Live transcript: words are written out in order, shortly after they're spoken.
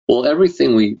Well,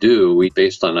 everything we do, we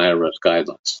based on IRS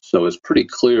guidelines. So it's pretty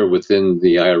clear within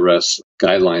the IRS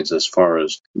guidelines as far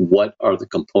as what are the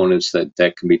components that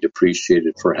can be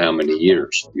depreciated for how many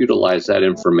years. Utilize that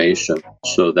information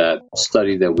so that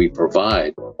study that we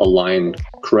provide align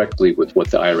correctly with what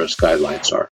the IRS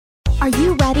guidelines are. Are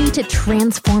you ready to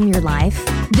transform your life?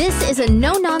 This is a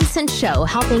no-nonsense show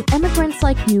helping immigrants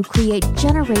like you create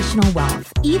generational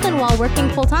wealth, even while working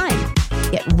full-time.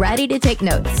 Get ready to take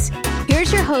notes.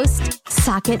 Here's your host,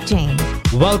 Saket Jain.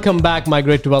 Welcome back,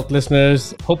 Migrate to Wealth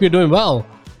listeners. Hope you're doing well.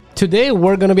 Today,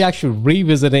 we're going to be actually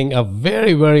revisiting a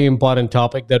very, very important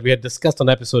topic that we had discussed on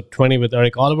episode 20 with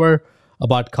Eric Oliver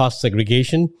about cost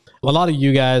segregation. A lot of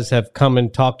you guys have come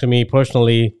and talked to me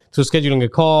personally through scheduling a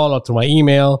call or through my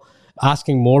email,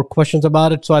 asking more questions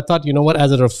about it. So I thought, you know what,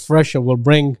 as a refresher, we'll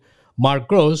bring Mark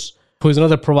Gross, who is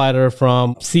another provider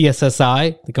from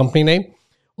CSSI, the company name.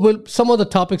 Well, some of the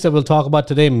topics that we'll talk about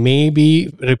today may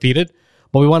be repeated,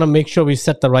 but we want to make sure we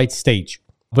set the right stage.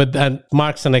 And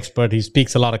Mark's an expert. He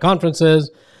speaks a lot of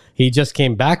conferences. He just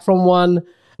came back from one,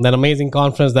 that amazing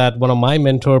conference that one of my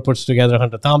mentors puts together,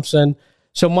 Hunter Thompson.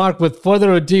 So Mark, with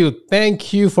further ado,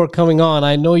 thank you for coming on.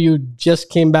 I know you just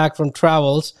came back from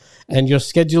travels and your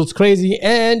schedule's crazy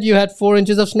and you had 4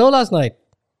 inches of snow last night.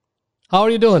 How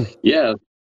are you doing? Yeah,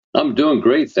 I'm doing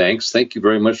great, thanks. Thank you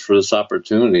very much for this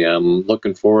opportunity. I'm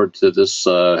looking forward to this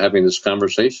having this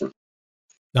conversation.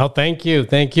 Oh, thank you.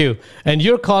 Thank you. And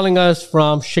you're calling us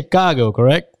from Chicago,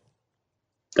 correct?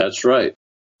 That's right.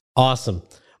 Awesome.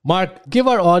 Mark, give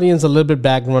our audience a little bit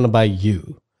background about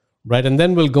you, right? And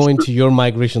then we'll go into your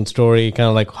migration story, kind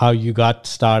of like how you got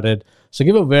started. So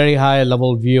give a very high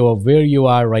level view of where you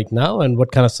are right now and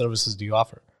what kind of services do you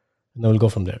offer? And then we'll go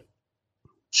from there.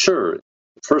 Sure.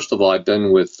 First of all, I've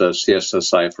been with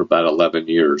CSSI for about 11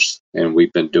 years, and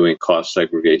we've been doing cost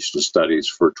segregation studies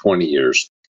for 20 years.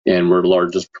 And we're the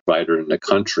largest provider in the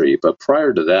country. But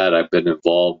prior to that, I've been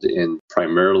involved in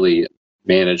primarily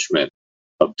management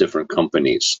of different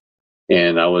companies.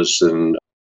 And I was in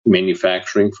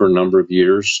manufacturing for a number of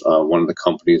years. One of the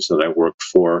companies that I worked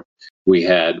for, we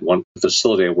had one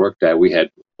facility I worked at, we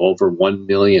had over 1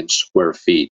 million square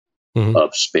feet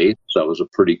of space. So it was a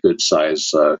pretty good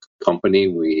size company.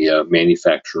 We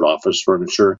manufactured office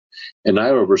furniture, and I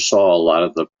oversaw a lot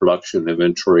of the production,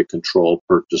 inventory control,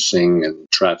 purchasing,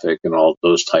 and traffic, and all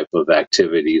those type of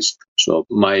activities. So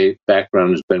my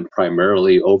background has been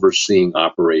primarily overseeing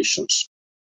operations.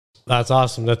 That's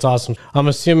awesome. That's awesome. I'm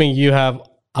assuming you have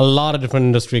a lot of different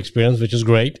industry experience, which is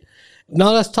great.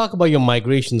 Now let's talk about your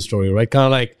migration story, right? Kind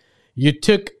of like you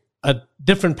took a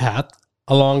different path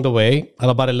along the way, and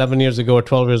about 11 years ago or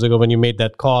 12 years ago when you made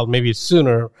that call, maybe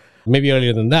sooner, maybe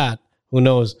earlier than that, who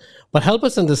knows. But help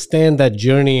us understand that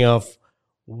journey of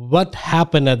what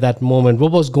happened at that moment.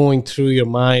 What was going through your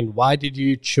mind? Why did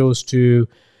you choose to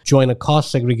join a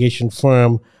cost segregation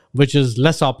firm, which is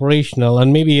less operational?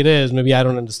 And maybe it is, maybe I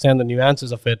don't understand the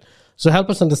nuances of it. So help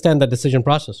us understand that decision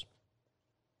process.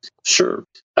 Sure.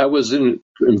 I was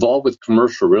involved with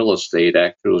commercial real estate,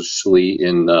 actually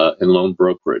in loan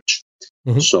brokerage.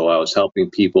 So I was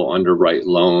helping people underwrite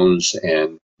loans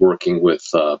and working with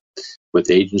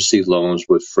agency loans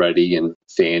with Freddie and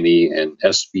Fannie and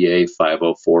SBA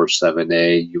 504,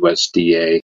 7A,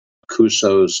 USDA,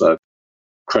 CUSOs,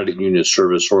 credit union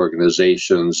service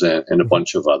organizations, and a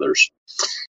bunch of others.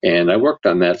 And I worked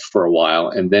on that for a while.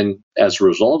 And then as a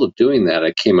result of doing that,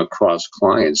 I came across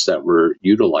clients that were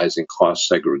utilizing cost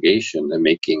segregation and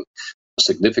making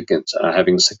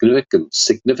having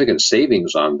significant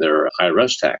savings on their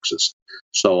IRS taxes.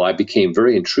 So I became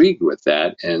very intrigued with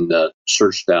that and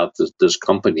searched out this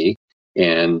company.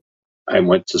 And I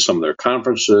went to some of their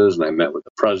conferences and I met with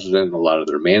the president and a lot of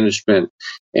their management.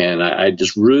 And I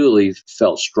just really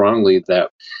felt strongly that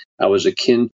I was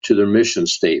akin to their mission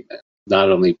statement,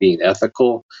 not only being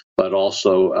ethical, but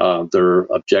also their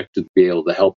objective to be able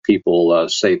to help people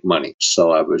save money. So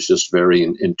I was just very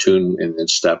in tune and in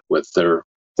step with their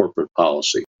corporate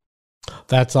policy.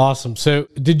 That's awesome. So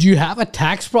did you have a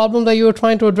tax problem that you were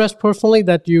trying to address personally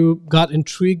that you got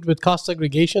intrigued with cost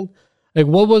segregation? Like,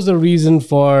 what was the reason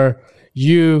for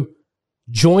you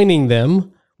joining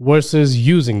them versus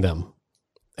using them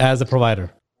as a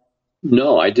provider?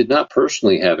 No, I did not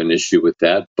personally have an issue with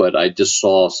that, but I just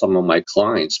saw some of my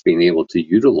clients being able to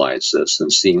utilize this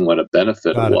and seeing what a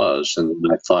benefit it was. And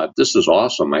I thought, this is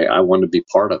awesome. I want to be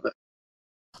part of it.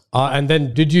 And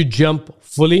then did you jump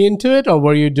fully into it, or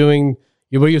were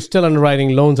you still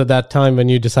underwriting loans at that time when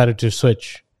you decided to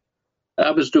switch? I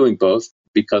was doing both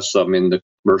because I'm in the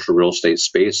commercial real estate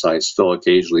space. I still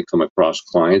occasionally come across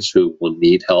clients who will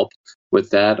need help with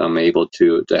that. I'm able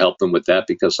to help them with that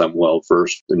because I'm well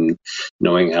versed in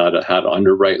knowing how to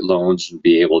underwrite loans and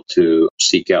be able to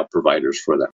seek out providers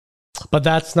for them. But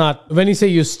that's not, when you say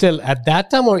you still, at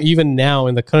that time or even now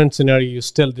in the current scenario, you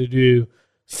still do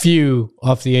few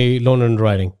of the loan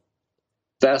underwriting?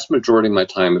 Vast majority of my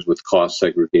time is with cost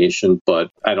segregation, but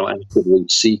I don't actively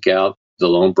seek out the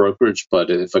loan brokerage.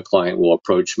 But if a client will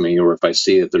approach me or if I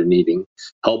see that they're needing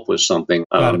help with something,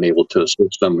 I'm able to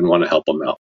assist them and want to help them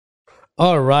out.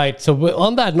 All right. So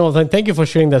on that note, then thank you for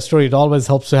sharing that story. It always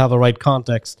helps to have a right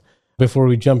context before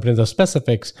we jump into the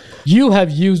specifics. You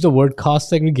have used the word cost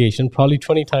segregation probably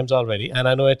 20 times already, and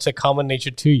I know it's a common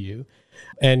nature to you.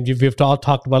 And we've all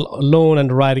talked about loan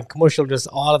underwriting, commercial risk,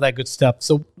 all of that good stuff.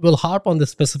 So we'll harp on the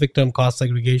specific term cost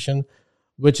segregation,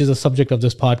 which is a subject of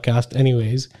this podcast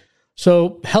anyways.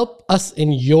 So help us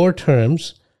in your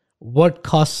terms, what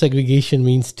cost segregation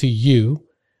means to you,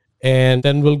 and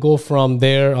then we'll go from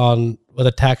there on what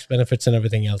the tax benefits and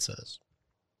everything else is.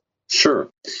 Sure.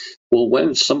 Well,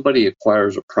 when somebody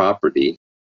acquires a property,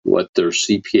 what their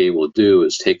CPA will do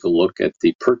is take a look at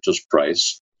the purchase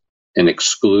price and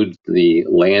exclude the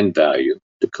land value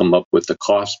to come up with the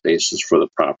cost basis for the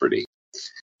property.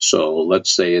 So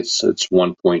let's say it's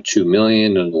 1.2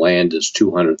 million and the land is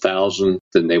 200,000,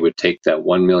 then they would take that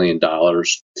 $1 million.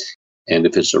 And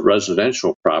if it's a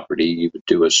residential property, you would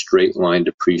do a straight line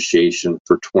depreciation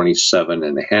for 27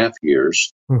 and a half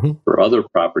years. Mm-hmm. For other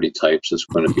property types, it's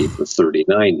going to be for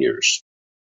 39 years.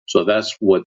 So that's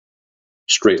what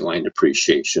straight line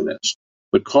depreciation is.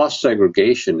 What cost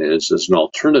segregation is an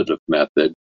alternative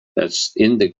method that's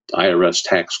in the IRS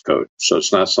tax code. So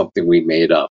it's not something we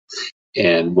made up.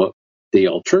 And what the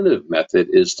alternative method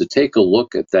is to take a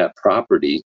look at that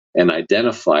property and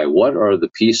identify what are the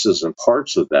pieces and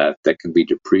parts of that can be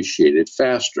depreciated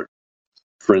faster.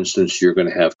 For instance, you're going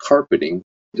to have carpeting.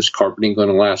 Is carpeting going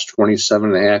to last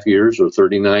 27 and a half years or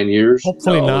 39 years?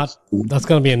 Hopefully not. That's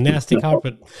going to be a nasty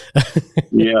carpet.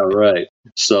 Yeah, right.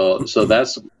 So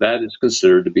that is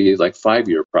considered to be like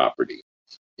 5-year property,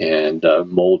 and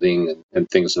molding and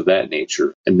things of that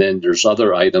nature. And then there's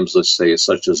other items, let's say,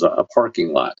 such as a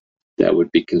parking lot, that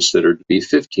would be considered to be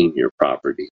 15-year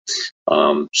property.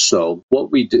 So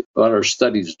what our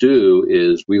studies do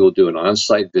is we will do an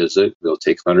on-site visit. We'll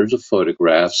take hundreds of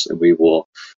photographs, and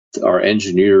our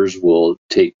engineers will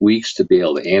take weeks to be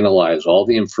able to analyze all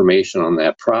the information on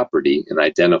that property and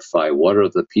identify what are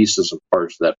the pieces and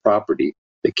parts of that property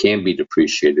that can be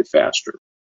depreciated faster.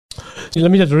 So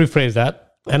let me just rephrase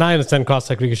that. And I understand cost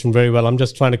segregation very well. I'm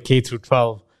just trying to K through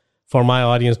 12 for my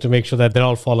audience to make sure that they're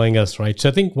all following us, right? So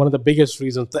I think one of the biggest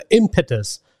reasons, the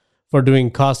impetus for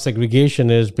doing cost segregation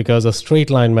is because a straight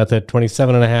line method,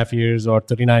 27 and a half years or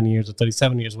 39 years or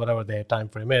 37 years, whatever their time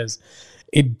frame is,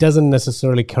 it doesn't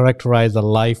necessarily characterize the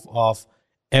life of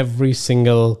every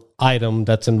single item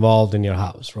that's involved in your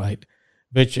house, right?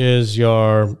 Which is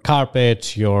your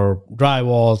carpet, your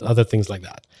drywalls, other things like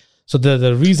that. So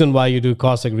the reason why you do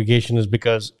cost segregation is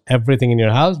because everything in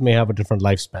your house may have a different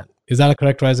lifespan. Is that a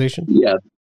characterization? Yeah,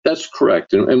 that's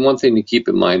correct. And one thing to keep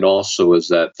in mind also is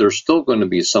that there's still going to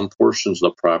be some portions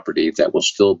of the property that will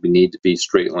still need to be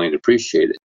straight line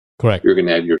depreciated. Correct. You're going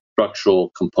to have your structural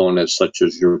components such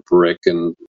as your brick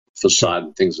and facade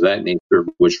and things of that nature,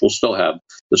 which will still have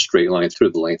the straight line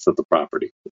through the length of the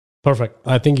property. Perfect.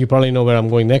 I think you probably know where I'm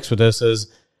going next with this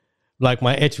is, like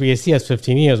my HVAC has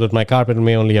 15 years, but my carpet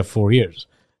may only have 4 years.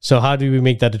 So how do we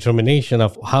make that determination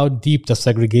of how deep the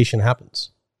segregation happens?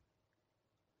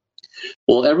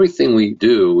 Well, everything we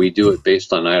do it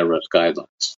based on IRS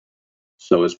guidelines.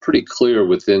 So it's pretty clear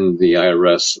within the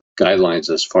IRS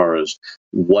guidelines as far as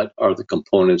what are the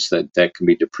components that can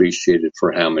be depreciated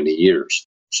for how many years.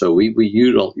 So we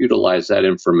utilize that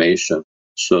information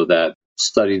so that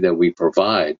study that we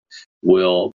provide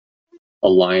will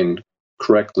align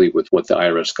correctly with what the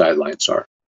IRS guidelines are.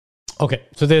 Okay,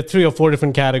 so there are 3 or 4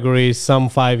 different categories, some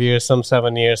 5 years, some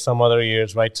 7 years, some other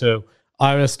years, right? So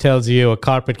IRS tells you a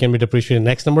carpet can be depreciated in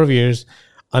X number of years,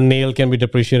 a nail can be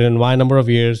depreciated in Y number of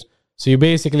years. So you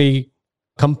basically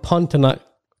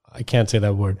I can't say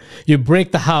that word. You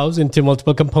break the house into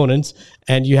multiple components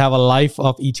and you have a life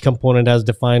of each component as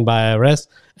defined by IRS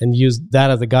and use that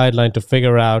as a guideline to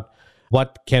figure out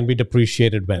what can be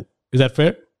depreciated when. Is that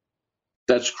fair?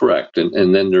 That's correct.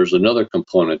 And then there's another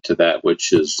component to that,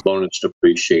 which is bonus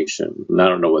depreciation. And I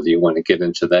don't know whether you want to get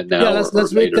into that now. Yeah,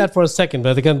 let's break that for a second.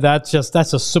 But again, that's just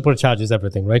supercharges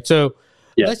everything, right? So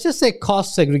Let's just say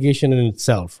cost segregation in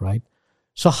itself, right?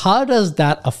 So how does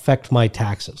that affect my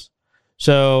taxes?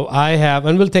 So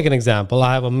and we'll take an example.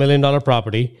 I have $1 million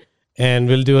property and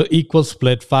we'll do an equal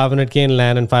split, $500K in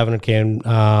land and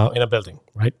 $500K in a building,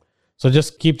 right? So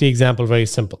just keep the example very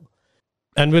simple.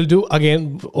 And we'll do,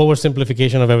 again,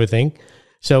 oversimplification of everything.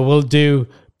 So we'll do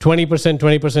 20%,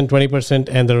 20%, 20%,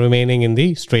 and the remaining in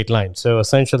the straight line. So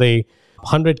essentially,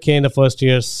 100K in the first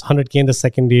year, 100K in the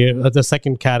second year, the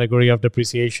second category of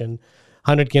depreciation,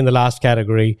 100K in the last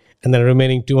category, and then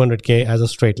remaining 200K as a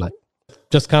straight line.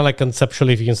 Just kind of like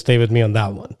conceptually, if you can stay with me on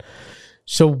that one.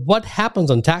 So what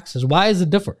happens on taxes? Why is it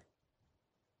different?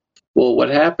 Well, what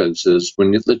happens is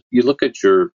when you look at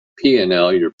your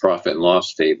P&L, your profit and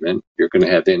loss statement, you're going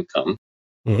to have income,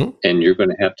 and you're going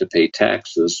to have to pay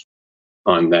taxes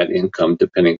on that income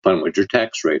depending upon what your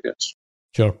tax rate is.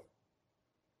 Sure.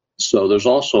 So there's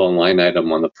also a line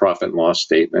item on the profit and loss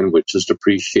statement, which is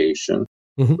depreciation,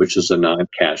 which is a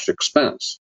non-cash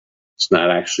expense. It's not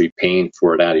actually paying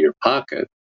for it out of your pocket.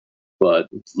 But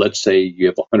let's say you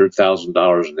have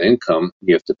 $100,000 in income,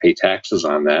 you have to pay taxes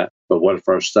on that. But what if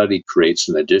our study creates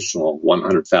an additional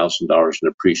 $100,000 in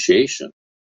depreciation?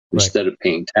 Right. Instead of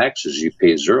paying taxes, you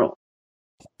pay zero.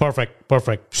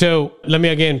 Perfect. So let me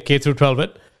again, K through 12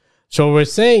 it. So what we're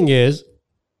saying is,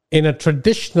 in a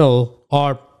traditional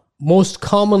or most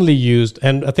commonly used,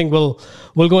 and I think we'll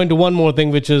go into one more thing,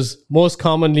 which is most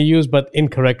commonly used but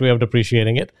incorrect way of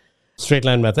depreciating it, straight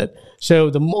line method. So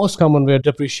the most common way of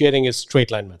depreciating is straight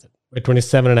line method, at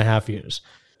 27.5 years.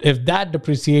 If that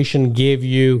depreciation gave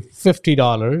you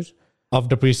 $50 of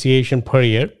depreciation per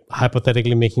year,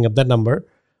 hypothetically making up that number,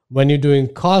 when you're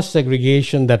doing cost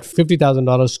segregation, that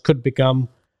 $50,000 could become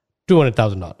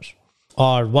 $200,000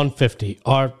 or $150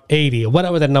 or $80 or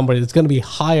whatever that number is. It's going to be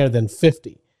higher than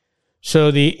 $50. So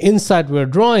the insight we're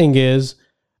drawing is,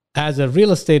 as a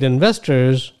real estate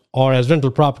investors or as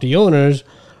rental property owners,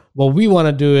 what we want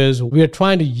to do is we're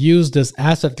trying to use this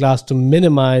asset class to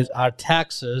minimize our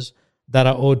taxes that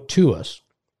are owed to us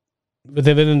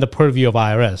within the purview of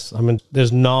IRS. I mean,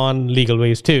 there's non-legal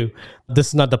ways too. This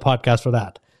is not the podcast for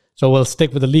that. So we'll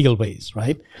stick with the legal ways,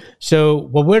 right? So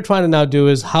what we're trying to now do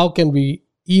is, how can we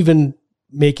even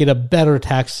make it a better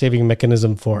tax saving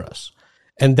mechanism for us?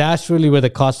 And that's really where the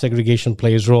cost segregation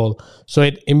plays a role. So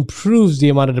it improves the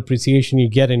amount of depreciation you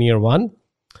get in year one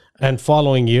and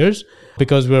following years,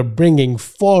 because we're bringing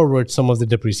forward some of the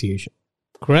depreciation.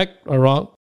 Correct or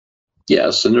wrong?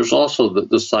 Yes, and there's also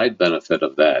the side benefit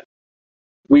of that.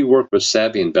 We work with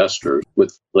savvy investors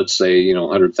with, let's say,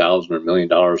 $100,000 or $1 million,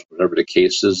 whatever the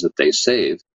case is that they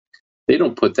save. They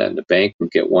don't put that in the bank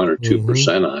and get 1 or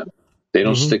 2% on it. They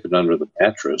don't stick it under the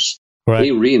mattress. Right.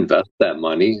 They reinvest that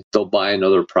money. They'll buy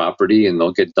another property and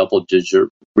they'll get double-digit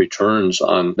returns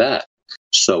on that.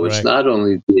 So it's not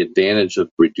only the advantage of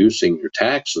reducing your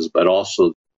taxes, but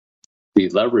also the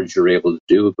leverage you're able to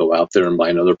do, go out there and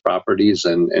buy other properties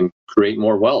and create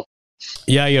more wealth.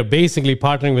 Yeah, you're basically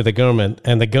partnering with the government,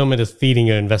 and the government is feeding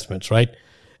your investments, right?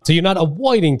 So you're not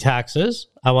avoiding taxes.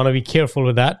 I want to be careful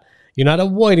with that. You're not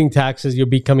avoiding taxes. You're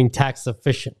becoming tax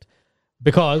efficient.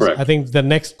 Because Correct. I think the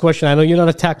next question, I know you're not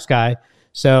a tax guy,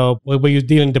 so when you're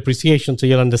dealing depreciation, so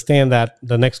you'll understand that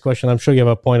the next question, I'm sure you have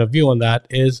a point of view on that,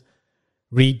 is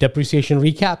depreciation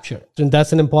recapture. And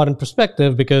that's an important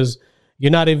perspective, because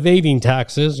you're not evading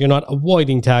taxes, you're not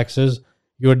avoiding taxes,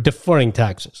 you're deferring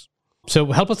taxes. So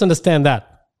help us understand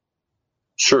that.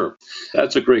 Sure.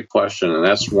 That's a great question. And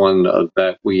that's one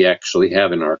that we actually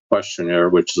have in our questionnaire,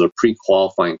 which is a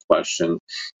pre-qualifying question.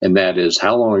 And that is,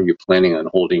 how long are you planning on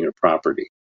holding your property?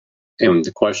 And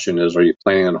the question is, are you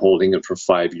planning on holding it for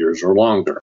 5 years or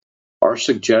longer? Our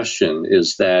suggestion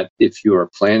is that if you are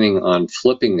planning on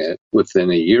flipping it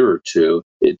within a year or two,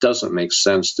 it doesn't make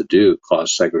sense to do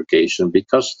cost segregation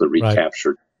because of the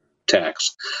recaptured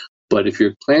tax. But if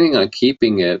you're planning on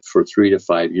keeping it for 3 to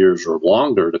 5 years or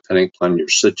longer, depending upon your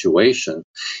situation,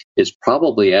 it's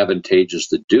probably advantageous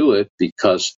to do it,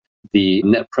 because the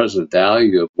net present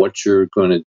value of what you're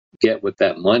going to get with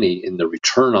that money and the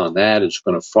return on that is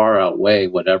going to far outweigh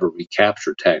whatever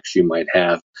recapture tax you might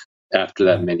have after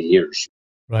that many years.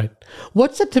 Right.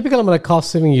 What's the typical amount of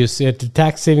cost saving you see,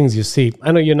 tax savings you see?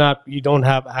 I know you don't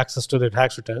have access to the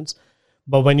tax returns,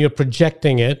 but when you're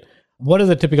projecting it, what is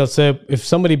the typical, so if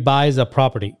somebody buys a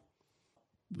property,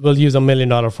 we'll use $1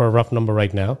 million for a rough number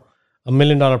right now, $1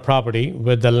 million property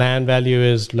with the land value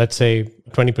is, let's say,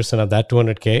 20% of that,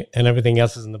 $200K, and everything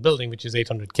else is in the building, which is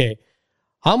 $800K.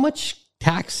 How much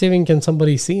tax saving can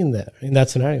somebody see in that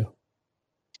scenario?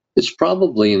 It's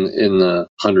probably in the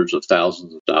hundreds of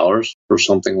thousands of dollars or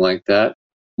something like that.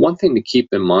 One thing to keep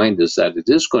in mind is that it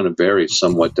is going to vary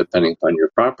somewhat depending on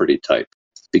your property type.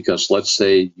 Because let's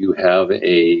say you have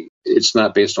it's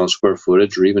not based on square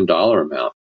footage or even dollar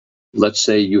amount. Let's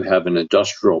say you have an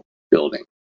industrial building,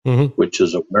 which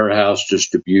is a warehouse,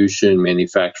 distribution,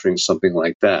 manufacturing, something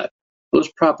like that.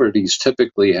 those properties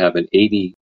typically have an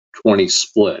 80-20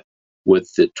 split,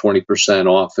 with the 20%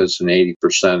 office and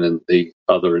 80% in the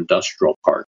other industrial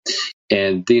part.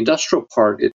 And the industrial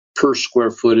part, per square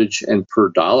footage and per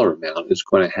dollar amount, is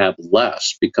going to have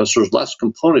less because there's less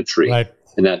componentry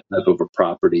in that type of a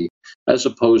property, as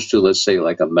opposed to, let's say,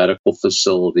 like a medical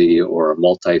facility or a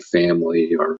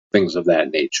multifamily or things of that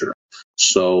nature.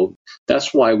 So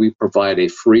that's why we provide a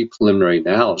free preliminary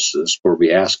analysis where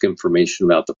we ask information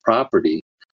about the property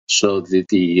so that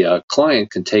the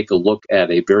client can take a look at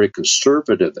a very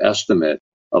conservative estimate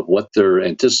of what their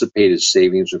anticipated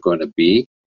savings are going to be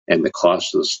and the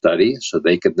cost of the study, so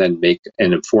they can then make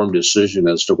an informed decision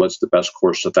as to what's the best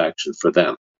course of action for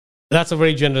them. That's a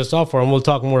very generous offer, and we'll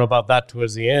talk more about that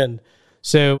towards the end.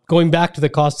 So going back to the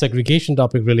cost segregation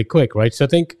topic really quick, right? So I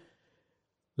think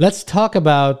let's talk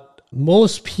about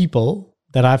most people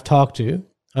that I've talked to,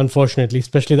 unfortunately,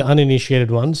 especially the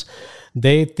uninitiated ones,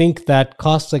 they think that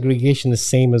cost segregation is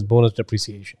same as bonus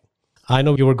depreciation. I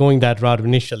know you were going that route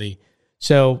initially.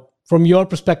 So from your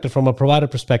perspective, from a provider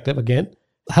perspective, again,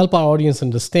 help our audience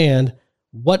understand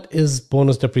what is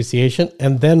bonus depreciation,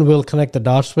 and then we'll connect the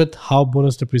dots with how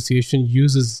bonus depreciation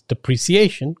uses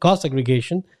depreciation, cost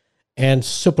segregation, and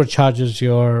supercharges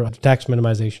your tax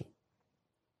minimization.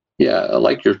 Yeah, I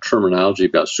like your terminology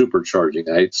about supercharging.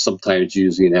 I sometimes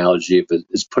use the analogy of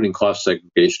it's putting cost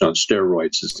segregation on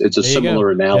steroids. It's a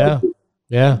similar analogy.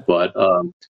 Yeah. But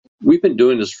we've been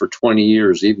doing this for 20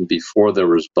 years, even before there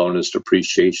was bonus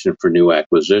depreciation for new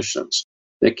acquisitions.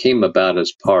 That came about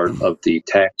as part of the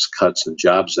Tax Cuts and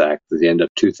Jobs Act at the end of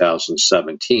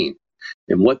 2017.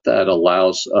 And what that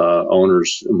allows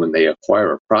owners, when they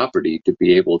acquire a property, to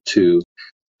be able to,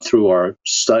 through our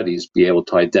studies, be able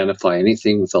to identify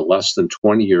anything with a less than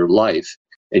 20-year life.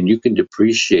 And you can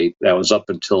depreciate, that was up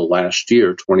until last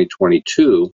year,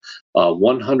 2022,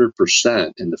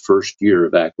 100% in the first year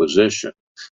of acquisition.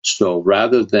 So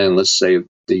rather than, let's say,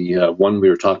 the one we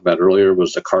were talking about earlier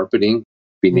was the carpeting,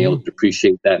 being able to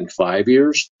depreciate that in 5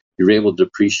 years, you're able to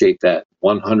depreciate that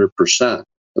 100%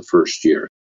 the first year.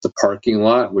 The parking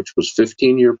lot, which was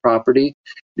 15-year property,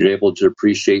 you're able to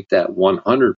depreciate that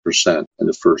 100% in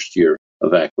the first year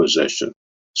of acquisition.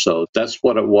 So that's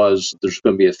what it was. There's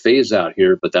going to be a phase out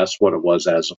here, but that's what it was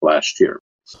as of last year.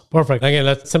 Perfect. Again,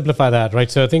 let's simplify that, right?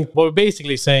 So I think what we're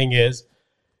basically saying is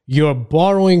you're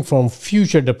borrowing from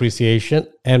future depreciation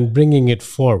and bringing it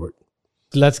forward.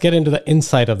 Let's get into the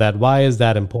insight of that. Why is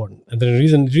that important? And the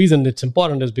reason it's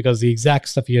important is because the exact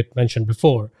stuff you had mentioned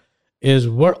before is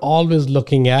we're always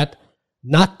looking at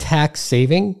not tax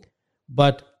saving,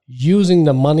 but using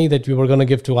the money that we were going to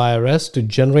give to IRS to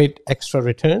generate extra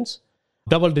returns,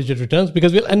 double-digit returns,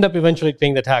 because we'll end up eventually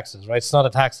paying the taxes, right? It's not a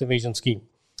tax evasion scheme.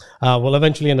 We'll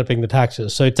eventually end up paying the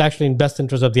taxes. So it's actually in best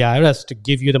interest of the IRS to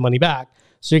give you the money back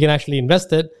so you can actually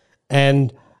invest it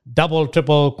and double,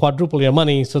 triple, quadruple your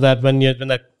money so that when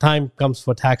the time comes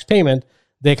for tax payment,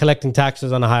 they're collecting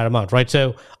taxes on a higher amount, right?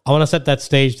 So I want to set that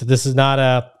stage that this is not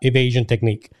a evasion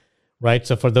technique, right?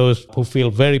 So for those who feel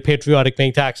very patriotic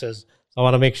paying taxes, I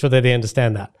want to make sure that they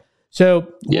understand that.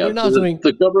 So we're now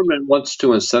the government wants to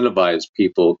incentivize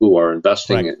people who are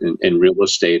investing in real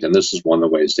estate, and this is one of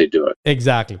the ways they do it.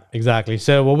 Exactly.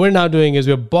 So what we're now doing is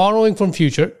we're borrowing from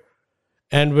future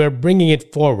and we're bringing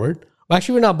it forward. Well,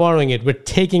 actually, we're not borrowing it. We're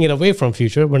taking it away from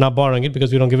future. We're not borrowing it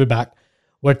because we don't give it back.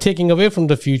 We're taking away from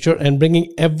the future and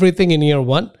bringing everything in year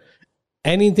one,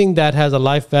 anything that has a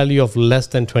life value of less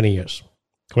than 20 years.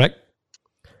 Correct?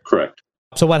 Correct.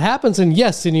 So what happens in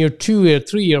year 2, year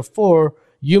 3, year 4,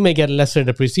 you may get lesser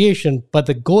depreciation, but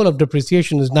the goal of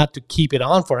depreciation is not to keep it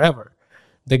on forever.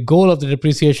 The goal of the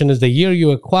depreciation is the year you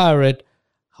acquire it,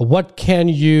 what can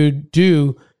you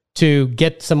do to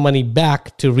get some money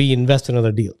back to reinvest in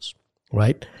other deals,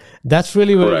 right? That's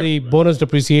really where the bonus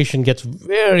depreciation gets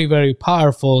very, very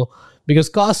powerful, because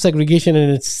cost segregation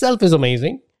in itself is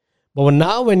amazing. But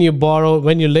when you borrow,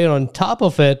 when you layer on top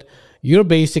of it, you're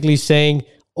basically saying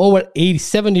over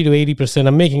 70 to 80%,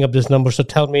 I'm making up this number, so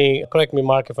correct me,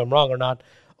 Mark, if I'm wrong or not,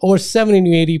 over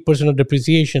 70 to 80% of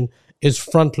depreciation is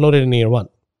front-loaded in year one.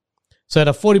 So at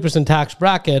a 40% tax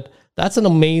bracket, that's an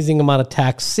amazing amount of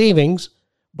tax savings,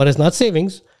 but it's not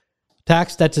savings.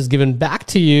 Tax that is given back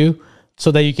to you so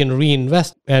that you can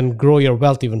reinvest and grow your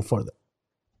wealth even further.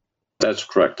 That's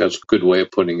correct. That's a good way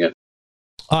of putting it.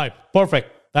 All right,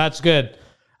 perfect. That's good.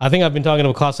 I think I've been talking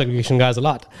about cost segregation guys a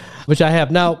lot, which I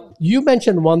have. Now, you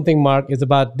mentioned one thing, Mark, is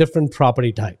about different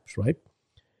property types, right?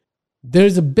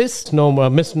 There's a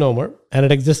misnomer, and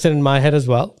it existed in my head as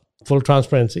well, full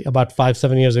transparency, about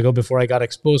 5-7 years ago before I got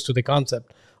exposed to the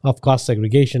concept of cost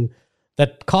segregation,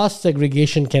 that cost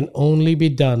segregation can only be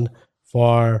done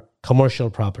for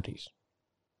commercial properties.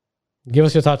 Give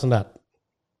us your thoughts on that.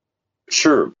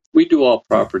 Sure. We do all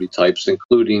property types,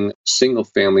 including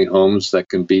single-family homes that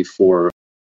can be for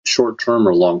short-term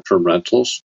or long-term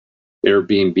rentals,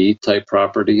 Airbnb type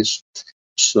properties.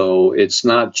 So it's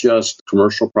not just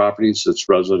commercial properties, it's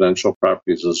residential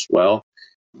properties as well.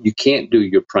 You can't do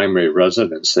your primary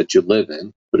residence that you live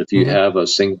in, but if you have a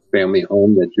single family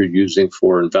home that you're using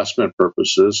for investment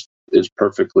purposes, it's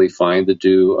perfectly fine to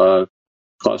do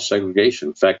cost segregation.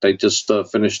 In fact, I just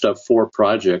finished up 4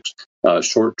 projects,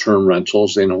 short-term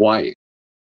rentals in Hawaii.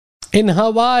 In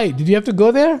Hawaii? Did you have to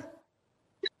go there?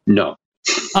 No.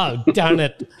 Oh, darn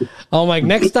it. Oh, my.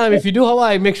 Next time, if you do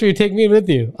Hawaii, make sure you take me with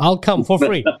you. I'll come for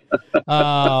free.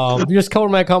 You just cover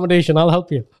my accommodation. I'll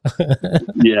help you.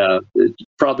 Yeah, it's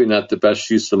probably not the best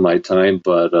use of my time,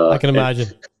 but I can imagine.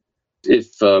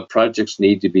 If projects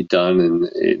need to be done in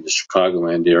the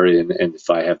Chicagoland area, and if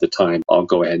I have the time, I'll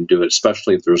go ahead and do it,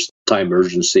 especially if there's time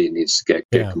urgency and needs to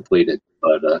get completed.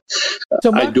 But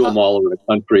So I do them all over the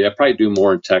country. I probably do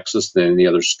more in Texas than any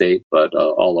other state, but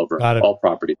all over, all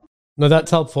property. No,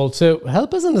 that's helpful. So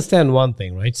help us understand one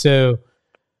thing, right? So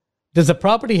does the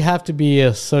property have to be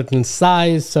a certain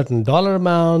size, certain dollar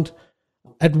amount?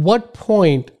 At what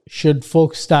point should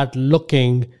folks start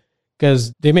looking?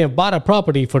 Because they may have bought a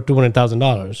property for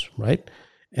 $200,000, right?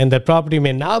 And that property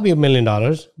may now be $1 million,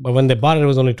 but when they bought it, it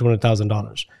was only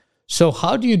 $200,000. So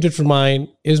how do you determine,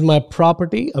 is my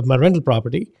property, of my rental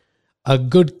property, a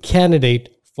good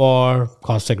candidate for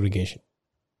cost segregation?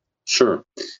 Sure.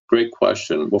 Great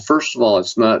question. Well, first of all,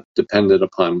 it's not dependent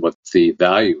upon what the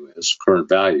value is, current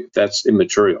value. That's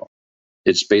immaterial.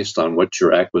 It's based on what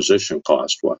your acquisition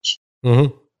cost was.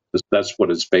 That's what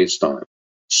it's based on.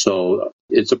 So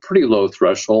it's a pretty low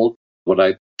threshold. What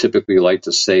I typically like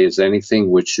to say is anything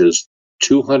which is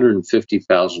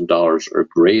 $250,000 or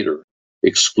greater,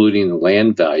 excluding the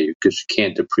land value, because you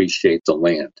can't depreciate the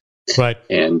land. Right.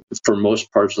 And for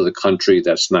most parts of the country,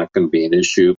 that's not going to be an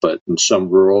issue. But in some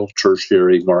rural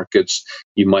tertiary markets,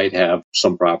 you might have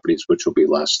some properties which will be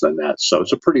less than that. So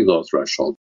it's a pretty low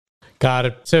threshold. Got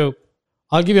it. So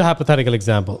I'll give you a hypothetical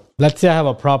example. Let's say I have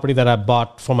a property that I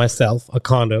bought for myself, a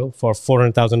condo, for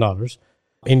 $400,000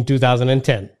 in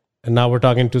 2010. And now we're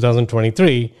talking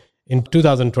 2023. In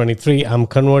 2023, I'm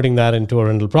converting that into a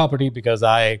rental property because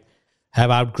I have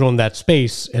outgrown that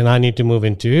space and I need to move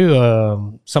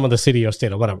into some other city or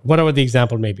state or whatever the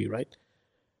example may be, right?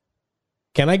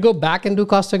 Can I go back and do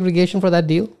cost segregation for that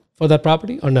deal, for that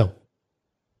property, or no?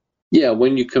 Yeah,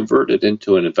 when you convert it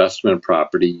into an investment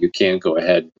property, you can go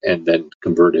ahead and then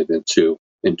convert it into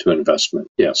an investment,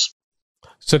 yes.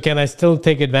 So can I still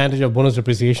take advantage of bonus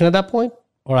depreciation at that point,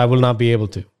 or I will not be able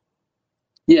to?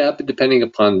 Yeah, but depending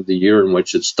upon the year in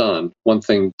which it's done, one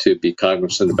thing to be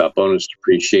cognizant about bonus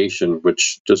depreciation,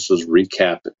 which just as a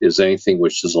recap, is anything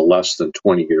which is a less than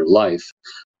 20-year life,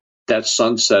 that's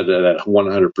sunsetted at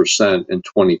 100% in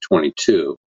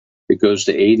 2022. It goes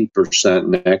to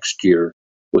 80% next year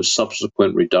with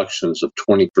subsequent reductions of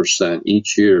 20%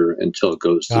 each year until it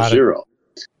goes to zero.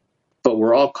 But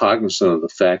we're all cognizant of the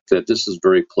fact that this is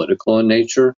very political in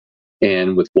nature.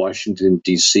 And with Washington,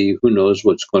 D.C., who knows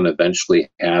what's going to eventually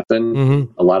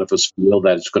happen? A lot of us feel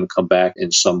that it's going to come back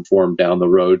in some form down the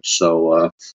road.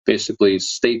 So basically,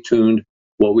 stay tuned.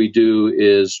 What we do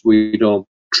is we don't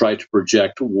try to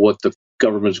project what the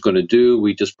government's going to do.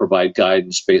 We just provide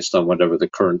guidance based on whatever the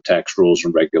current tax rules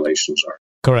and regulations are.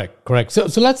 Correct. So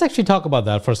let's actually talk about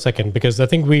that for a second, because I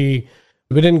think we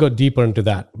didn't go deeper into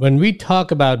that. When we talk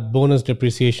about bonus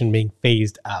depreciation being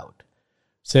phased out,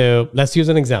 so let's use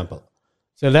an example.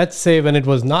 So let's say when it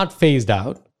was not phased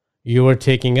out, you were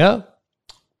taking a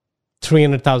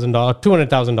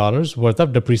 $200,000 worth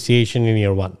of depreciation in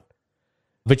year one,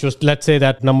 which was, let's say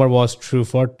that number was true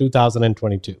for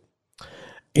 2022.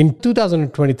 In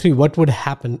 2023, what would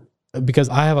happen? Because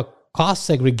I have a cost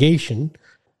segregation,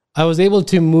 I was able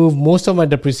to move most of my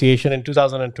depreciation in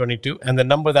 2022, and the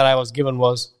number that I was given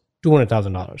was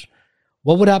 $200,000.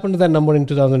 What would happen to that number in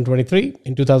 2023,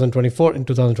 in 2024, in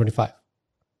 2025?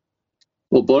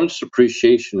 Well, bonus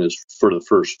depreciation is for the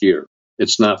first year.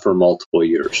 It's not for multiple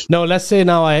years. No, let's say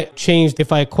now I changed,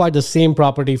 if I acquired the same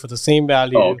property for the same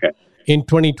value in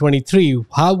 2023,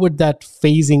 how would that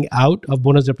phasing out of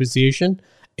bonus depreciation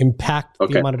impact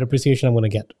the amount of depreciation I'm going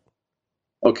to get?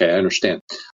 Okay, I understand.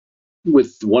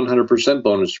 With 100%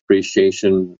 bonus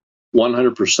depreciation,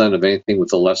 100% of anything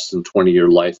with a less than 20-year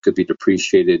life could be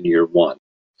depreciated in year one.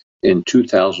 In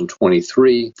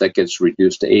 2023, that gets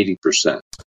reduced to 80%.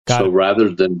 So rather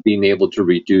than being able to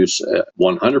reduce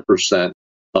 100%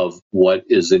 of what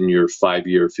is in your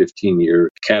 5-year, 15-year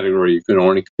category, you can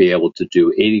only be able to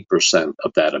do 80%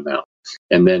 of that amount.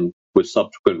 And then with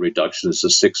subsequent reductions to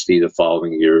 60 the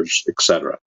following years,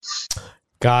 etc.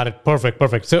 Got it.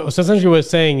 Perfect. So essentially what we're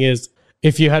saying is,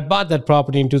 if you had bought that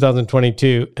property in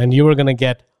 2022 and you were going to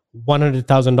get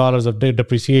 $100,000 of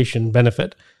depreciation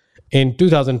benefit in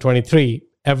 2023,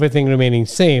 everything remaining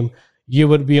same, you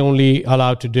would be only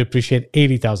allowed to depreciate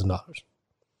 $80,000.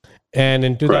 And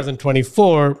in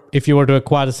 2024, correct, if you were to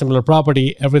acquire a similar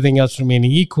property, everything else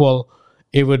remaining equal,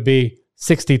 it would be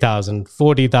 $60,000,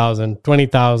 $40,000,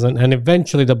 $20,000, and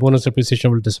eventually the bonus depreciation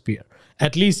will disappear,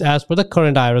 at least as per the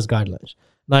current IRS guidelines.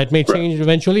 Now, it may change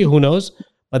eventually, who knows?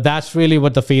 But that's really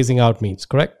what the phasing out means,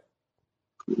 correct?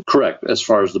 Correct. As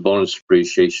far as the bonus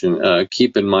depreciation,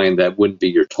 keep in mind that wouldn't be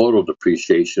your total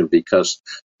depreciation because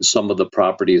some of the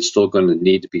property is still going to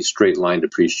need to be straight line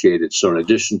depreciated. So in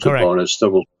addition to bonus, there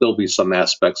will still be some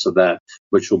aspects of that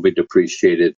which will be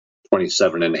depreciated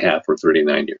 27 and a half or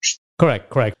 39 years.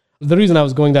 Correct. The reason I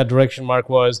was going that direction, Mark,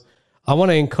 was I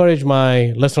want to encourage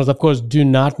my listeners, of course, do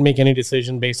not make any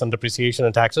decision based on depreciation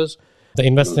and taxes. The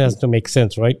investment has to make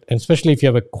sense, right? And especially if you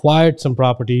have acquired some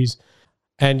properties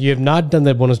and you have not done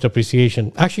the bonus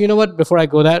depreciation. Actually, you know what? Before I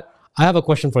go that, I have a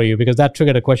question for you because that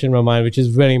triggered a question in my mind, which is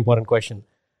a very important question.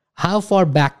 How far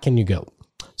back can you go?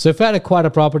 So if I had acquired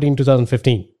a property in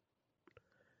 2015,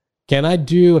 can I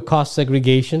do a cost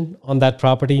segregation on that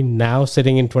property now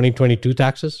sitting in 2022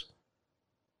 taxes?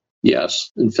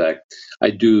 Yes. In fact,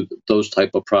 I do those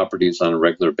type of properties on a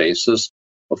regular basis.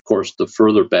 Of course, the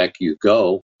further back you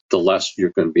go, the less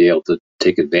you're going to be able to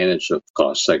take advantage of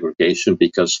cost segregation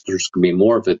because there's going to be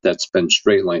more of it that's been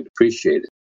straight line depreciated.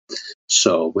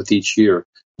 So with each year,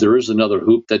 there is another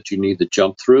hoop that you need to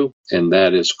jump through, and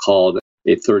that is called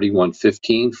a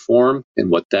 3115 form. And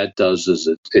what that does is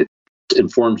it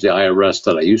informs the IRS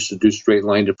that I used to do straight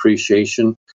line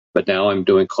depreciation, but now I'm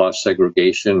doing cost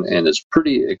segregation, and it's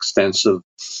pretty extensive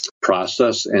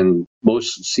process. And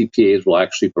most CPAs will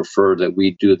actually prefer that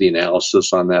we do the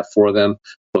analysis on that for them,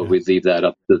 but we leave that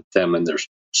up to them and their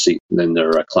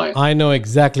client. I know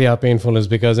exactly how painful it is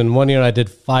because in 1 year I did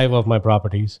 5 of my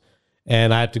properties,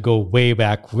 and I had to go way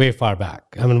far back.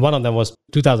 I mean, one of them was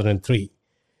 2003.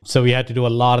 So we had to do a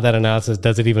lot of that analysis.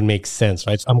 Does it even make sense,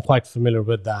 right? So I'm quite familiar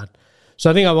with that. So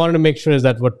I think I wanted to make sure is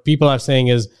that what people are saying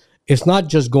is it's not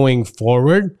just going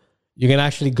forward. You can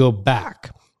actually go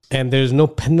back, and there's no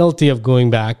penalty of going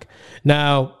back.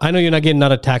 Now, I know you're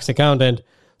not a tax accountant.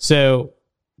 So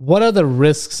what are the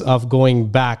risks of going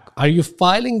back? Are you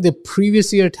filing the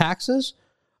previous year taxes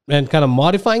and kind of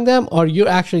modifying them, or you're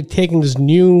actually taking this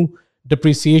new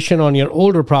depreciation on your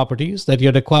older properties that you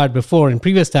had acquired before in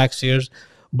previous tax years,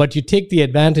 but you take the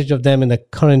advantage of them in the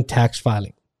current tax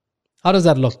filing? How does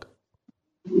that look?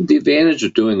 The advantage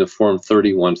of doing the Form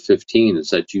 3115 is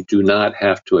that you do not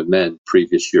have to amend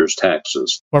previous year's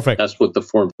taxes. Perfect. That's what the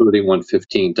Form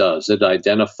 3115 does. It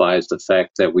identifies the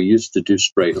fact that we used to do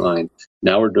straight line.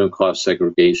 Now we're doing cost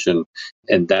segregation,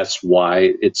 and that's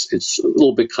why it's a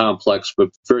little bit complex, but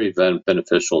very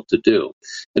beneficial to do.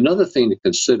 Another thing to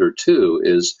consider, too,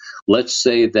 is let's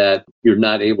say that you're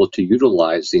not able to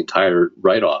utilize the entire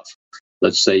write-off.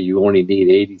 Let's say you only need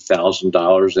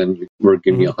 $80,000 and we're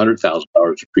giving you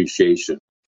 $100,000 appreciation.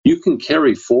 You can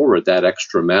carry forward that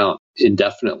extra amount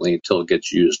indefinitely until it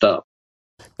gets used up.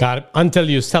 Got it. Until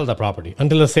you sell the property,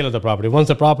 until the sale of the property. Once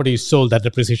the property is sold, that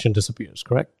depreciation disappears,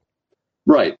 correct?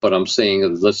 Right. But I'm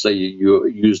saying, let's say you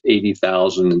used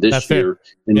 $80,000 this That's year, fair.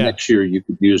 and next year you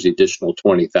could use the additional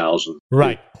 $20,000.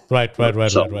 Right.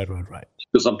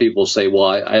 Because some people say, well,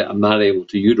 I'm not able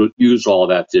to use all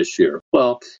that this year.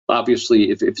 Well, obviously,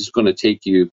 if it's going to take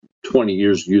you 20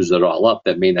 years to use it all up,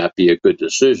 that may not be a good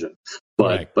decision.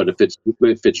 But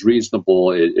if it's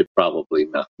reasonable, it probably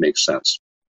makes sense.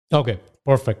 Okay,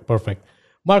 perfect.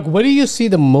 Mark, where do you see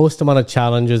the most amount of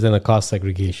challenges in a cost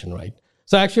segregation, right?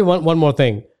 So actually, one more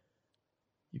thing.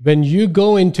 When you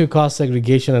go into cost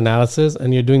segregation analysis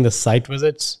and you're doing the site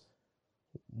visits,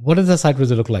 what does the site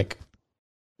visit look like?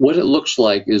 What it looks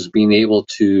like is being able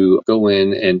to go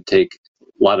in and take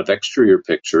a lot of exterior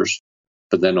pictures,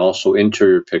 but then also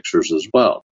interior pictures as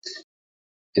well.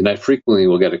 And I frequently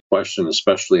will get a question,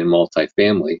 especially in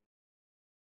multifamily.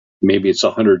 Maybe it's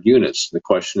 100 units. The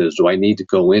question is, do I need to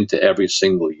go into every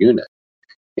single unit?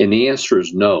 And the answer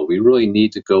is no. We really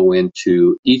need to go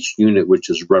into each unit which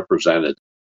is represented.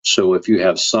 So if you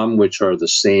have some which are the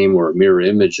same or a mirror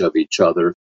image of each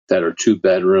other, that are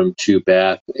 2-bedroom,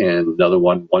 2-bath, and another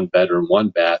 1-bedroom,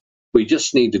 1-bath. We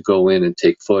just need to go in and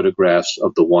take photographs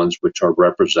of the ones which are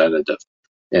representative.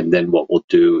 And then what we'll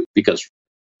do, because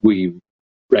we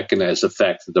recognize the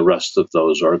fact that the rest of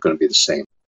those are going to be the same.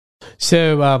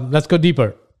 So let's go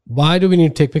deeper. Why do we need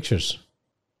to take pictures?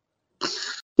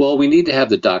 Well, we need to have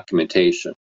the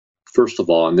documentation. first of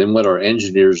all. And then what our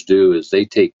engineers do is they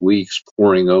take weeks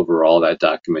poring over all that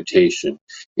documentation,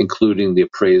 including the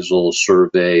appraisal,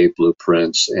 survey,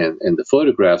 blueprints, and the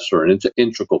photographs are an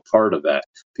integral part of that.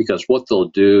 Because what they'll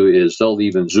do is they'll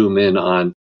even zoom in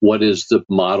on what is the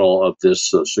model of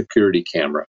this security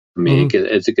camera. I mean,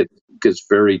 it gets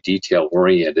very detail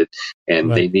oriented,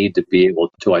 and they need to be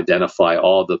able to identify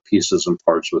all the pieces and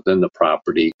parts within the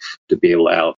property to be able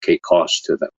to allocate costs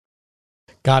to them.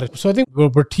 Got it. So I think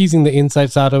we're teasing the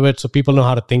insights out of it so people know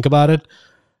how to think about it.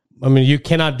 I mean, you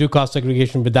cannot do cost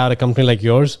segregation without a company like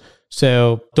yours.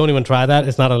 So don't even try that.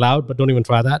 It's not allowed, but don't even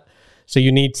try that. So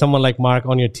you need someone like Mark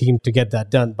on your team to get that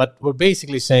done. But what we're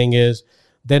basically saying is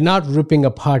they're not ripping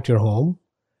apart your home,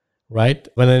 right?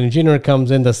 When an engineer comes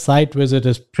in, the site visit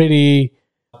is pretty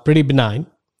benign,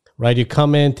 right? You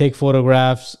come in, take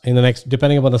photographs in the next,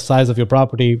 depending upon the size of your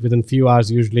property, within a few hours,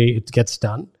 usually it gets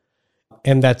done.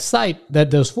 And that site,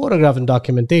 that those photographs and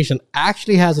documentation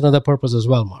actually has another purpose as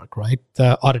well, Mark, right?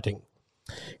 The auditing.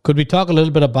 Could we talk a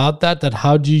little bit about that?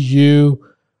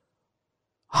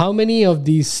 How many of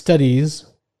these studies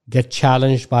get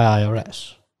challenged by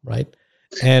IRS, right?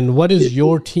 And what is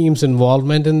your team's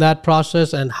involvement in that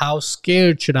process? And how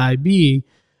scared should I be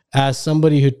as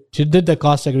somebody who did the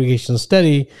cost segregation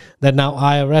study that now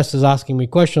IRS is asking me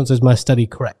questions, is my study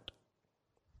correct?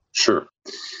 Sure.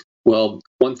 Well,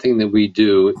 one thing that we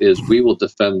do is we will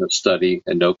defend the study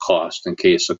at no cost in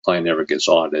case a client ever gets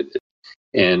audited.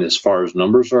 And as far as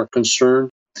numbers are concerned,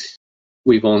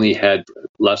 we've only had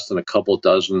less than a couple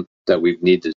dozen that we've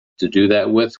needed to do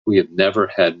that with. We have never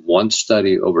had one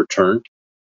study overturned.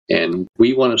 And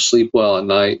we want to sleep well at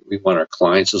night. We want our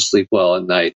clients to sleep well at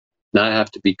night, not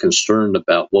have to be concerned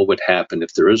about what would happen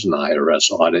if there is an IRS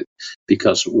audit,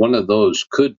 because one of those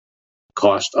could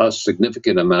cost us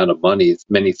significant amount of money,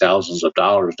 many thousands of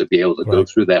dollars, to be able to go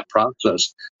through that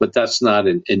process. But that's not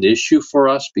an issue for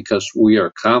us because we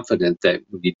are confident that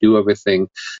when you do everything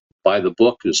by the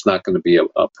book, it's not going to be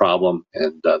a problem.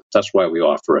 And that's why we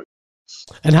offer it.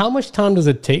 And how much time does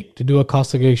it take to do a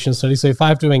cost segregation study? So if I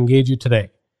have to engage you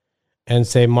today and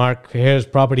say, Mark, here's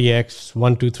property X,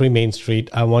 123 Main Street.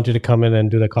 I want you to come in and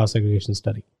do the cost segregation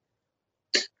study.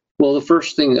 Well, the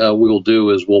first thing we will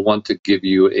do is we'll want to give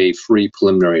you a free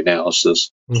preliminary analysis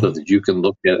so that you can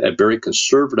look at a very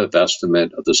conservative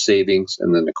estimate of the savings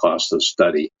and then the cost of the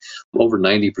study. Over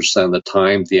 90% of the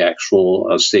time, the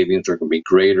actual savings are going to be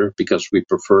greater because we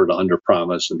prefer to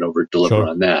underpromise and overdeliver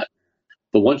on that.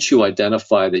 But once you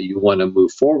identify that you want to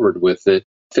move forward with it,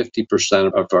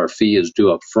 50% of our fee is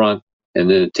due up front,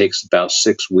 and then it takes about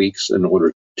 6 weeks in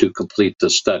order to complete the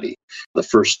study. The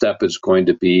first step is going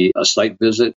to be a site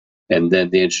visit. And then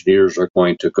the engineers are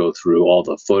going to go through all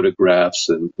the photographs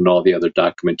and all the other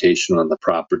documentation on the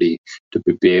property to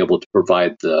be able to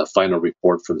provide the final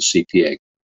report for the CPA.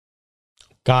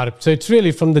 Got it. So it's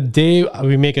really from the day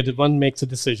one makes a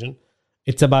decision,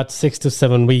 it's about 6 to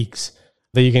 7 weeks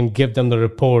that you can give them the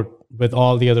report with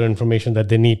all the other information that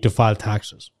they need to file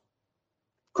taxes.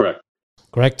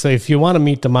 Correct. So if you want to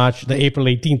meet the April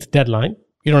 18th deadline,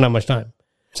 you don't have much time.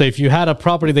 So if you had a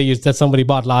property that somebody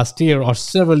bought last year or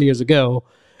several years ago,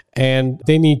 and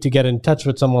they need to get in touch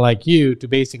with someone like you to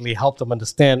basically help them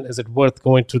understand, is it worth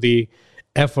going through the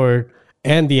effort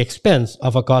and the expense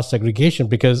of a cost segregation?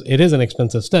 Because it is an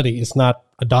expensive study. It's not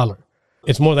 $1.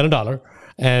 It's more than $1.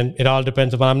 And it all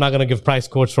depends upon, I'm not going to give price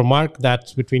quotes for Mark.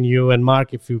 That's between you and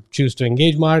Mark if you choose to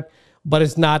engage Mark. But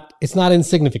it's not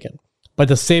insignificant. But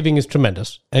the saving is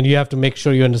tremendous. And you have to make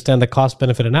sure you understand the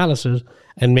cost-benefit analysis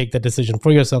and make the decision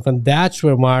for yourself. And that's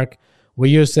where, Mark, what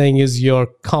you're saying is your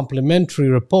complimentary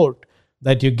report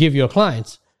that you give your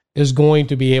clients is going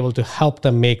to be able to help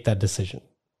them make that decision.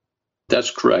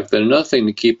 That's correct. And another thing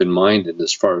to keep in mind, and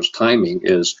as far as timing,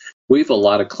 is we have a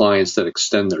lot of clients that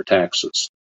extend their taxes.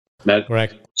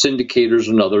 Correct. Syndicators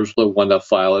and others will want to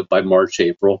file it by March,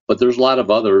 April, but there's a lot of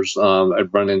others I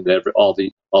run into all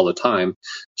the time.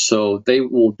 So they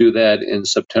will do that in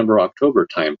September, October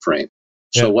timeframe.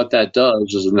 So what that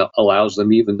does is it allows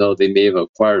them, even though they may have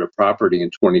acquired a property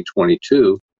in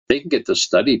 2022, they can get the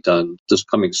study done this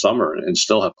coming summer and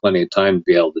still have plenty of time to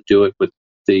be able to do it with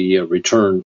the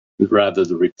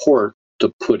the report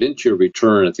to put into your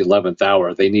return at the 11th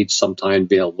hour. They need some time to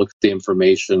be able to look at the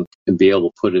information and be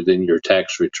able to put it in your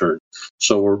tax return.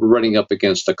 So we're running up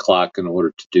against the clock in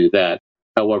order to do that.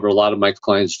 However, a lot of my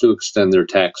clients do extend their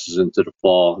taxes into the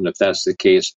fall. And if that's the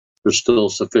case, there's still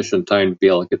sufficient time to be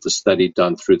able to get the study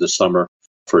done through the summer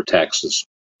for taxes.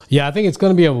 Yeah, I think it's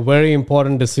going to be a very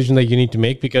important decision that you need to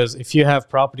make, because if you have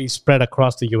properties spread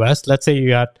across the U.S., let's say you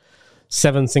got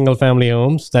 7 single-family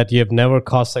homes that you have never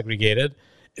cost segregated,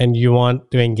 and you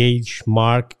want to engage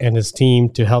Mark and his team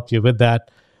to help you with that,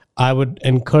 I would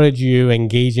encourage you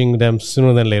engaging them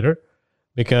sooner than later,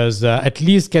 because at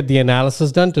least get the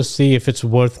analysis done to see if it's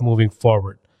worth moving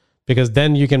forward. Because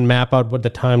then you can map out what the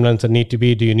timelines that need to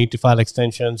be. Do you need to file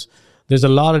extensions? There's a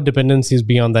lot of dependencies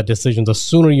beyond that decision. The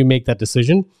sooner you make that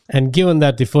decision, and given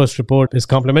that the first report is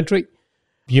complimentary,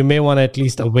 you may want to at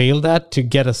least avail that to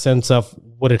get a sense of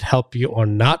would it help you or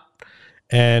not.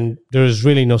 And there is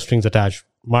really no strings attached.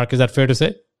 Mark, is that fair to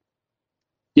say?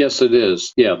 Yes, it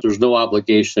is. Yeah, there's no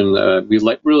obligation. We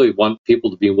really want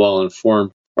people to be well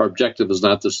informed. Our objective is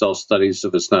not to sell studies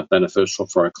if it's not beneficial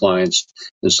for our clients.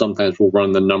 And sometimes we'll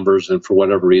run the numbers, and for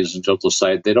whatever reason, they'll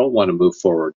decide they don't want to move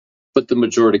forward. But the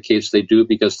majority of cases they do,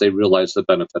 because they realize the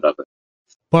benefit of it.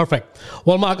 Perfect.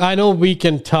 Well, Mark, I know we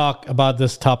can talk about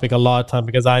this topic a lot of time,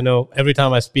 because I know every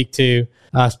time I speak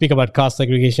about cost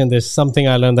segregation, there's something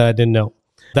I learned that I didn't know.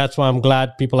 That's why I'm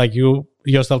glad people like you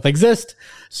yourself exist.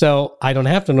 So I don't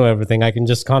have to know everything. I can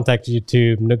just contact you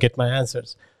to get my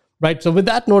answers. Right. So with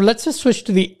that note, let's just switch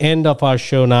to the end of our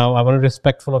show now. I want to be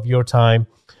respectful of your time.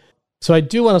 So I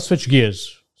do want to switch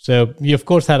gears. So you, of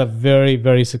course, had a very,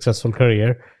 very successful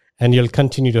career, and you'll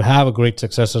continue to have a great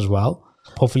success as well.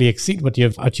 Hopefully exceed what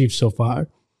you've achieved so far.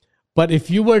 But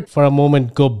if you were for a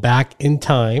moment go back in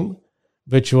time,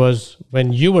 which was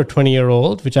when you were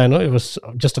 20-year-old, which I know it was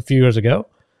just a few years ago,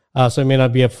 so it may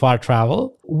not be a far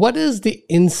travel. What is the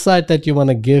insight that you want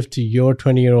to give to your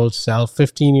 20-year-old self,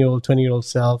 15-year-old, 20-year-old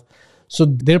self, so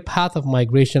their path of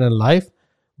migration in life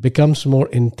becomes more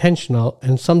intentional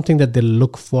and something that they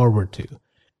look forward to,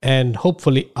 and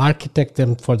hopefully architect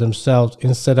them for themselves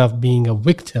instead of being a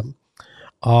victim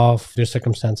of their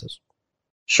circumstances?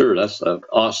 Sure, that's an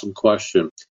awesome question.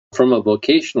 From a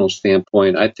vocational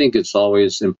standpoint, I think it's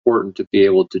always important to be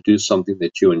able to do something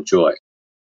that you enjoy.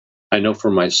 I know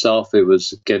for myself, it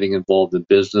was getting involved in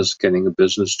business, getting a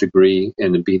business degree,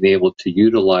 and being able to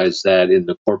utilize that in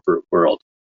the corporate world.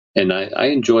 And I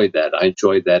enjoyed that. I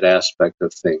enjoyed that aspect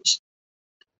of things.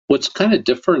 What's kind of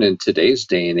different in today's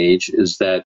day and age is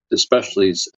that,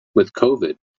 especially with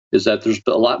COVID, is that there's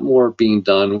a lot more being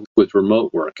done with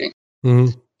remote working.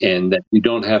 Mm-hmm. And that you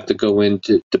don't have to go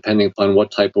into, depending upon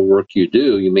what type of work you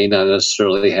do, you may not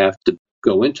necessarily have to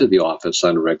go into the office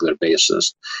on a regular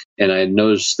basis. And I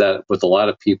noticed that with a lot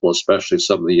of people, especially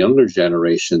some of the younger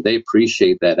generation, they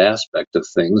appreciate that aspect of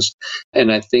things.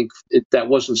 And I think that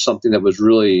wasn't something that was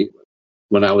really,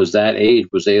 when I was that age,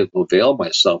 was able to avail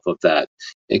myself of that.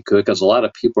 Because a lot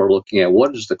of people are looking at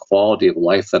what is the quality of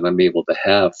life that I'm able to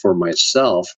have for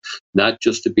myself, not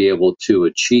just to be able to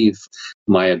achieve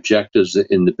my objectives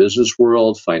in the business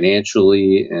world,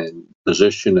 financially and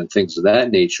position and things of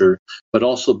that nature, but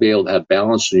also be able to have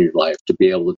balance in your life, to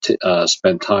be able to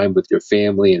spend time with your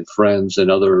family and friends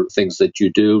and other things that you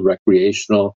do,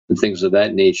 recreational and things of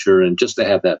that nature, and just to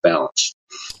have that balance.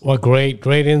 Well, great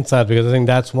insight, because I think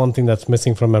that's one thing that's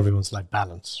missing from everyone's life,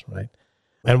 balance, right?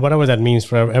 And whatever that means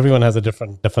for everyone has a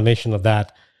different definition of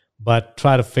that, but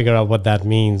try to figure out what that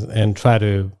means and try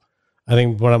to, I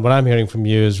think what I'm hearing from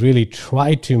you is really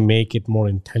try to make it more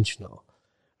intentional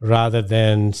rather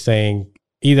than saying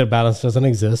either balance doesn't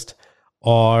exist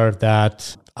or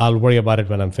that I'll worry about it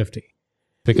when I'm 50,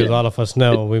 because all of us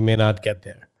know we may not get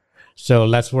there. So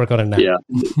let's work on it now. Yeah.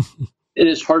 It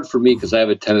is hard for me because I have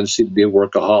a tendency to be a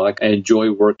workaholic. I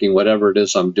enjoy working, whatever it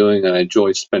is I'm doing, and I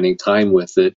enjoy spending time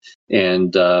with it.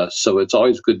 And so it's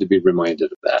always good to be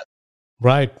reminded of that.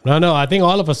 Right. No, I think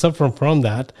all of us suffer from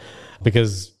that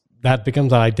because that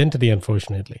becomes our identity,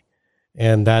 unfortunately.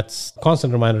 And that's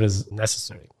constant reminder is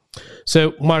necessary.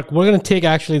 So, Mark, we're going to take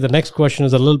actually the next question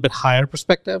is a little bit higher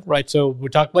perspective, right? So we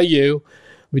talked about you.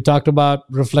 We talked about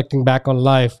reflecting back on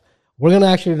life. We're going to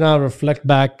actually now reflect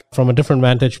back from a different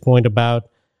vantage point about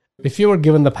if you were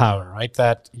given the power, right,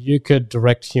 that you could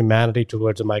direct humanity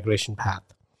towards a migration path.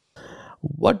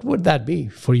 What would that be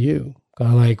for you?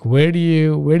 Kind of like, where do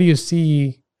you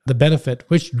see the benefit?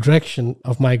 Which direction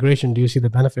of migration do you see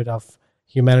the benefit of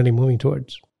humanity moving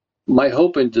towards? My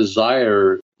hope and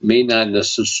desire may not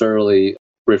necessarily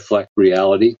reflect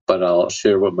reality, but I'll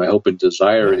share what my hope and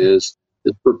desire is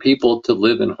for people to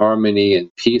live in harmony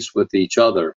and peace with each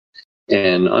other.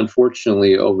 And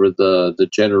unfortunately, over the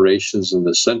generations and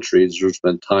the centuries, there's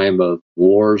been time of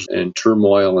wars and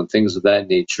turmoil and things of that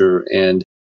nature. And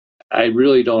I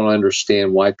really don't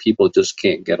understand why people just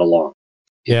can't get along.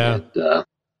 Yeah. And,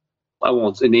 I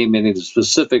won't name any of the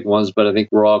specific ones, but I think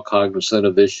we're all cognizant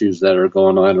of issues that are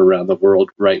going on around the world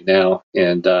right now.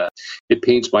 And it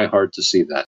pains my heart to see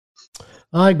that.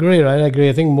 I agree, right? I agree.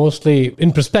 I think mostly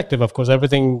in perspective, of course,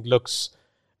 everything looks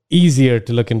easier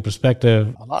to look in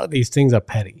perspective. A lot of these things are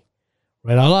petty,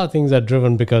 right? A lot of things are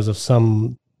driven because of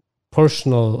some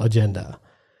personal agenda.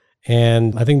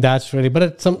 And I think that's really,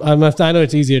 but I know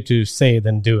it's easier to say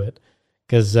than do it,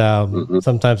 because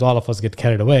sometimes all of us get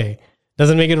carried away.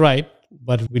 Doesn't make it right,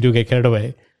 but we do get carried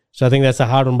away. So I think that's a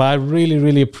hard one. But I really,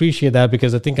 really appreciate that,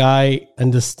 because I think I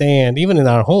understand, even in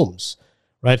our homes,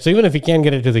 right? So even if we can't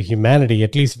get it to the humanity,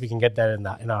 at least if we can get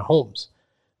that in our homes,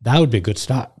 that would be a good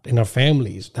start. In our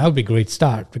families, that would be a great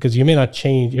start, because you may not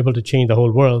able to change the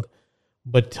whole world,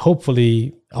 but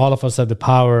hopefully all of us have the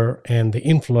power and the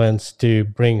influence to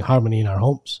bring harmony in our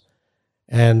homes.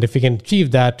 And if we can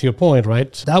achieve that, to your point,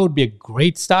 right, that would be a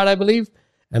great start, I believe.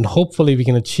 And hopefully we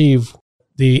can achieve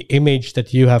the image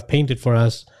that you have painted for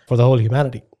us for the whole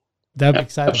humanity. That would be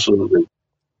exciting. Absolutely.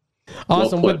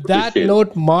 Awesome. With that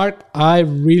note, Mark, I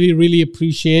really, really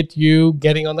appreciate you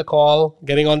getting on the call,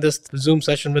 getting on this Zoom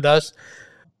session with us.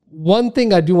 One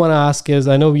thing I do want to ask is,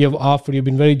 I know you've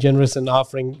been very generous in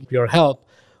offering your help.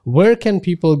 Where can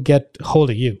people get hold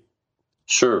of you?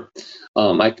 Sure.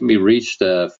 I can be reached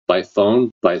by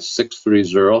phone by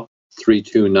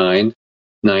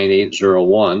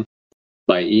 630-329-9801,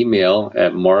 by email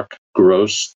at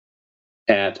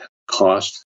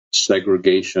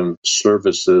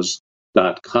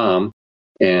markgross@costsegregationservices.com,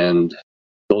 and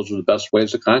those are the best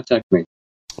ways to contact me.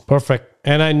 Perfect.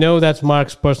 And I know that's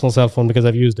Mark's personal cell phone because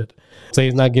I've used it. So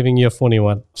he's not giving you a phony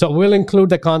one. So we'll include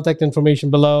the contact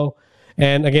information below.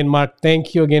 And again, Mark,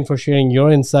 thank you again for sharing your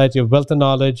insights, your wealth of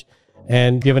knowledge,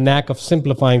 and you have a knack of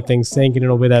simplifying things, saying it in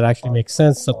a way that actually makes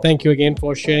sense. So thank you again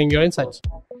for sharing your insights.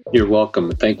 You're welcome.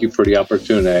 Thank you for the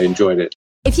opportunity. I enjoyed it.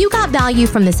 If you got value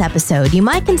from this episode, you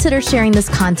might consider sharing this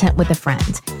content with a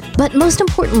friend. But most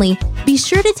importantly, be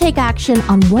sure to take action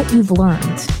on what you've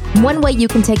learned. One way you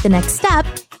can take the next step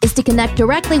is to connect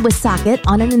directly with Socket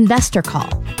on an investor call.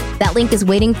 That link is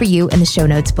waiting for you in the show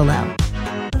notes below.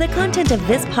 The content of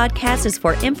this podcast is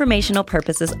for informational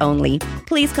purposes only.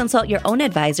 Please consult your own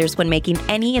advisors when making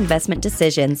any investment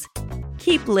decisions.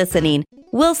 Keep listening.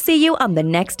 We'll see you on the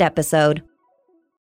next episode.